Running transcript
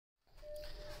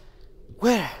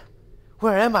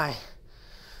Where am I?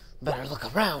 Better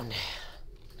look around.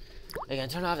 I can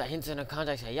turn off the hints in the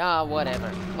context. Yeah, whatever.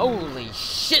 Holy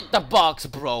shit, the box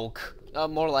broke.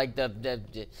 More like the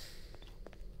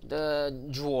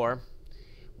drawer.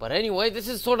 But anyway, this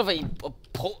is sort of a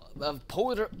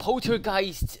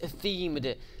poltergeist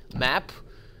themed map,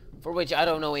 for which I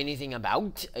don't know anything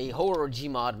about. A horror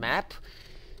Gmod map.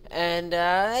 And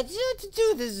to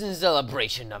do this in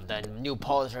celebration of the new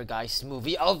Poltergeist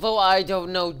movie, although I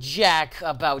don't know jack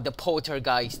about the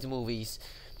Poltergeist movies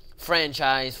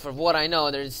franchise. For what I know,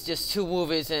 there's just 2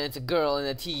 movies, and it's a girl and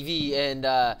a TV and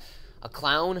a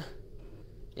clown.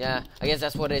 Yeah, I guess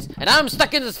that's what it is. And I'm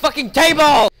stuck in this fucking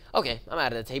table! Okay, I'm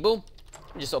out of the table.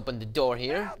 Just open the door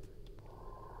here.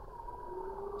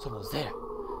 Someone's there.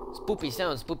 Spoopy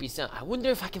sound. I wonder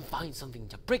if I can find something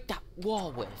to break that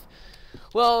wall with.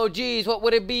 Whoa, geez, what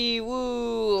would it be?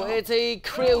 Woo, it's a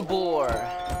krill boar.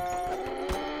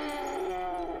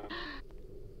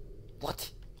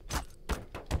 What?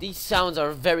 These sounds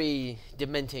are very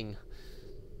dementing.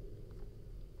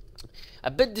 A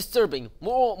bit disturbing.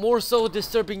 More so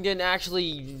disturbing than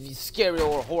actually scary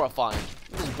or horrifying.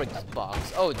 Let's break this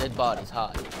box. Oh, dead bodies.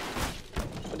 Hi.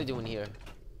 What are they doing here?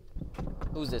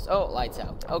 Who's this? Oh, lights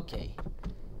out. Okay.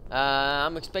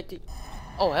 I'm expecting...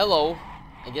 Oh, hello.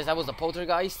 I guess that was the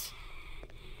poltergeist.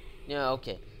 Yeah,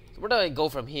 okay. So where do I go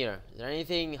from here? Is there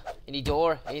anything, any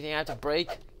door, anything I have to break?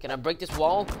 Can I break this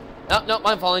wall? No,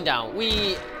 I'm falling down.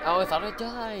 Oh, I thought I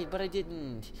died, but I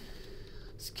didn't.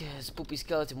 Spoopy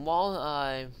skeleton wall.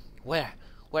 Where?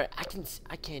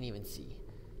 I can't even see.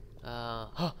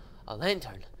 A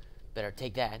lantern. Better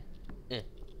take that.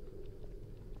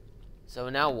 So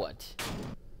now what?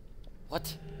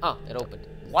 What? Oh, it opened.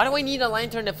 Why do I need a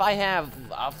lantern if I have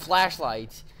a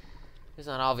flashlight? It's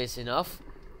not obvious enough.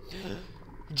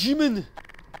 G-Man!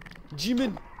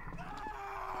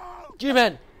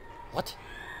 What?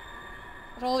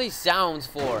 What are all these sounds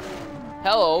for?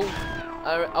 Hello?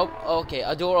 Oh, okay.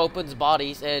 A door opens,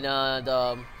 bodies, and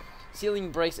the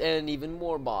ceiling breaks, and even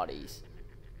more bodies.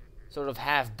 Sort of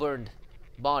half-burned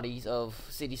bodies of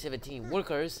City 17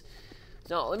 workers.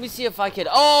 Now, let me see if I can...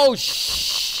 Oh,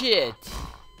 shit!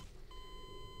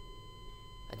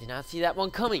 I did not see that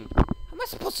one coming. How am I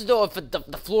supposed to know if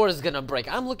the floor is gonna break?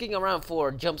 I'm looking around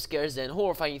for jump scares and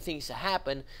horrifying things to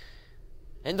happen,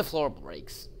 and the floor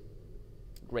breaks.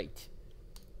 Great.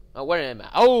 Oh, where am I?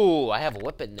 Oh, I have a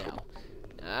weapon now.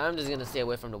 I'm just gonna stay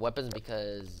away from the weapons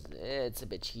because it's a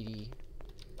bit cheaty.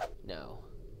 No.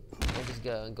 I'm just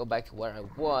gonna go back to where I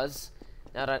was.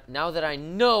 Now that I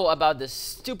know about this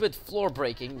stupid floor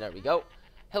breaking, there we go.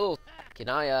 Hello. Can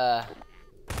I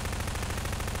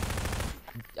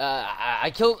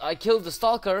killed the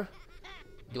stalker.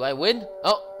 Do I win?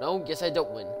 Oh, no, guess I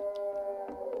don't win.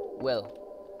 Well,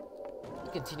 let's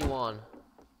continue on.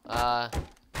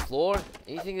 Floor?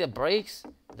 Anything that breaks?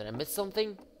 Did I miss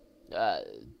something?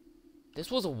 This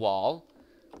was a wall,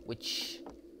 which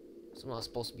somehow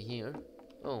supposed to be here.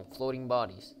 Oh, floating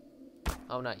bodies.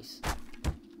 How nice.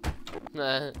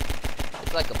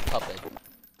 It's like a puppet.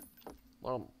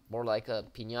 More like a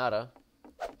piñata.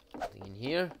 Nothing in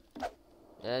here.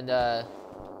 And, oh,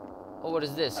 what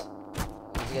is this? I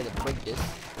gotta break this.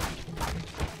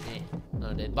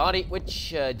 Not a dead body,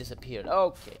 which, disappeared.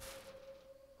 Okay.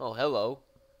 Oh, hello.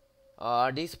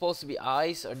 Are these supposed to be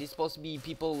eyes? Are these supposed to be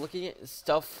people looking at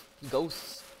stuff?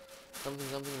 Ghosts?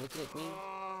 Something looking at me?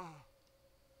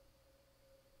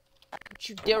 Don't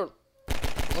you dare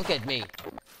look at me.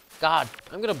 God,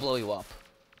 I'm gonna blow you up.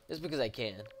 Just because I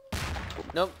can.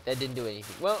 Nope, that didn't do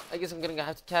anything. Well, I guess I'm gonna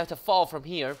have to fall from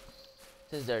here.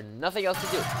 Since there's nothing else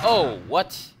to do. Oh,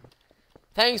 what?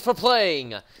 Thanks for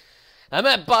playing. I'm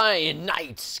at by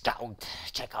Night Scout.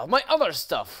 Check out my other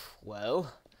stuff.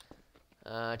 Well,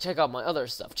 check out my other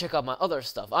stuff.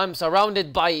 I'm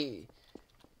surrounded by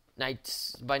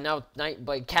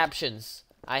captions.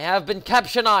 I have been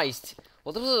captionized.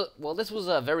 Well, this was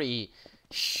a very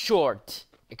short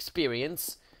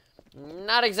experience.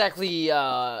 Not exactly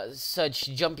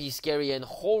such jumpy, scary, and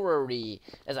horror-y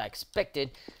as I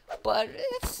expected, but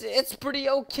it's pretty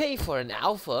okay for an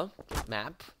alpha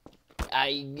map.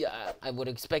 I would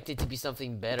expect it to be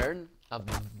something better,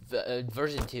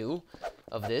 version 2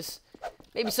 of this.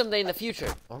 Maybe someday in the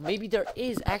future, or maybe there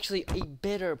is actually a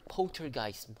better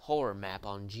Poltergeist horror map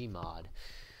on Gmod.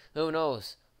 Who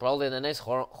knows? Probably the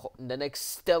next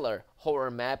stellar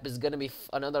horror map is gonna be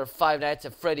another Five Nights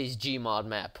at Freddy's Gmod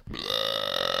map.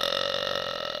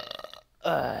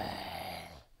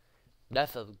 That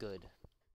felt good.